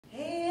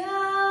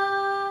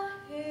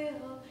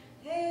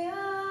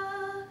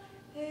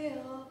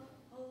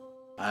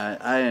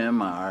I am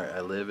my art.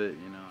 I live it,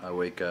 you know. I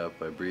wake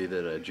up, I breathe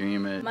it, I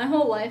dream it. My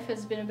whole life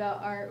has been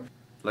about art.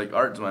 Like,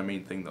 art's my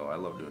main thing though. I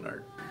love doing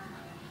art.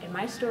 And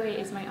my story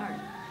is my art.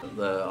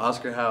 The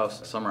Oscar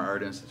House Summer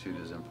Art Institute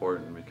is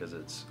important because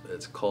it's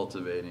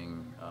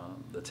cultivating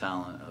the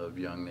talent of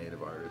young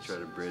Native artists. Try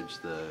to bridge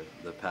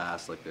the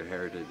past, like their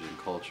heritage and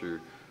culture,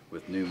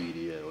 with new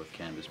media, with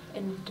canvas.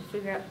 And to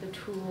figure out the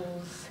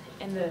tools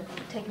and the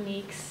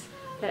techniques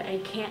that I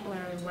can't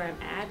learn where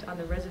I'm at on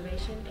the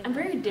reservation. I'm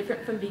very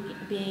different from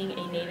being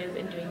a Native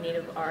and doing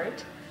Native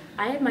art.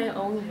 I have my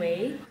own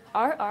way.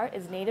 Our art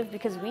is Native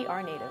because we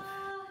are Native.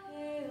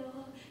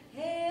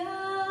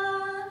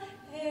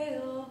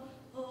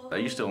 I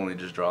used to only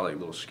just draw like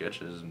little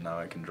sketches, and now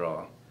I can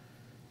draw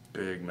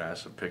big,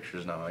 massive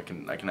pictures. Now I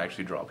can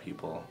actually draw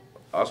people.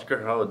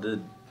 Oscar Howe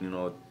did, you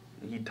know,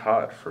 he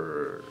taught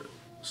for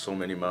so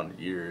many amount of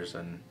years,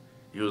 and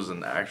he was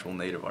an actual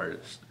Native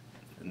artist,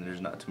 and there's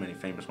not too many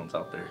famous ones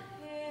out there.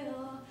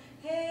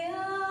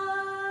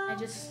 I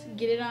just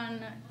get it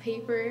on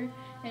paper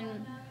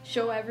and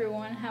show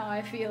everyone how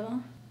I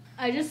feel.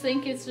 I just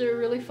think it's a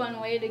really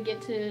fun way to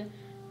get to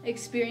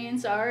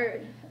experience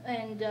art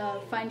and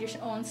find your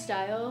own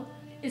style.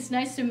 It's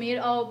nice to meet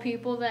all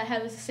people that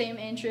have the same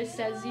interests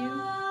as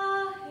you.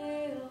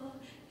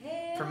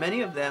 For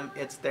many of them,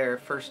 it's their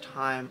first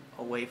time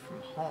away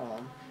from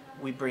home.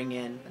 We bring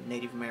in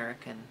Native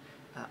American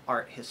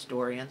art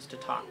historians to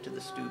talk to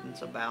the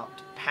students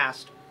about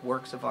past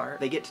works of art.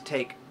 They get to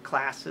take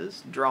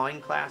classes,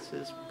 drawing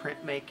classes,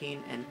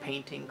 printmaking and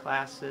painting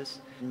classes.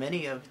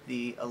 Many of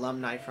the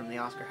alumni from the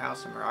Oscar Howe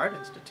Summer Art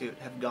Institute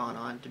have gone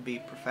on to be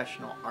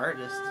professional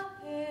artists.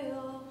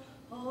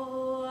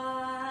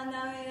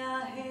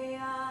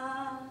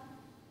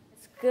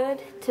 It's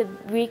good to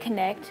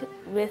reconnect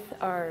with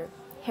our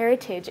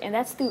heritage, and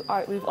that's through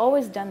art. We've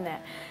always done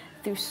that,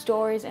 through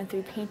stories and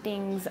through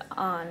paintings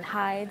on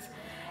hides.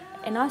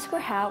 And Oscar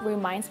Howe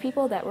reminds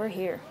people that we're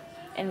here,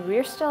 and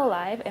we're still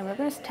alive, and we're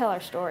going to tell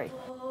our story.